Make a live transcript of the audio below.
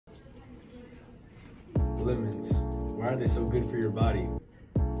Lemons. Why are they so good for your body?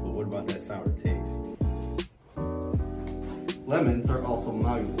 But what about that sour taste? Lemons are also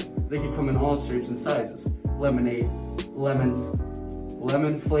malleable. They can come in all shapes and sizes. Lemonade, lemons,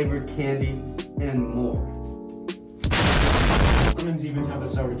 lemon-flavored candy, and more. Lemons even have a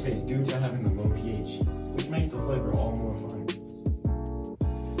sour taste due to having a low pH, which makes the flavor all more fun.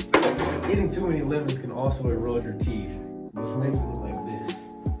 Eating too many lemons can also erode your teeth, which makes it look like this.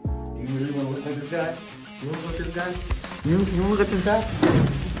 Do you really want to look like this guy? You want to look like this guy? You want to look like this guy?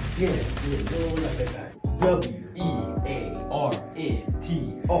 Yeah, you want to look like that guy. WEARNTREAL.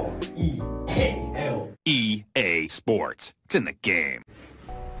 EA Sports. It's in the game.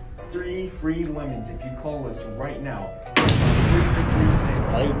 3 free lemons if you call us right now. 3 for 3 sale.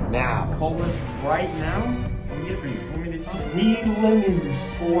 Right now. Call us right now. What we get for you? Send me the time. 3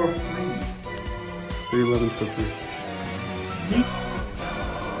 lemons For free. 3 lemons for free.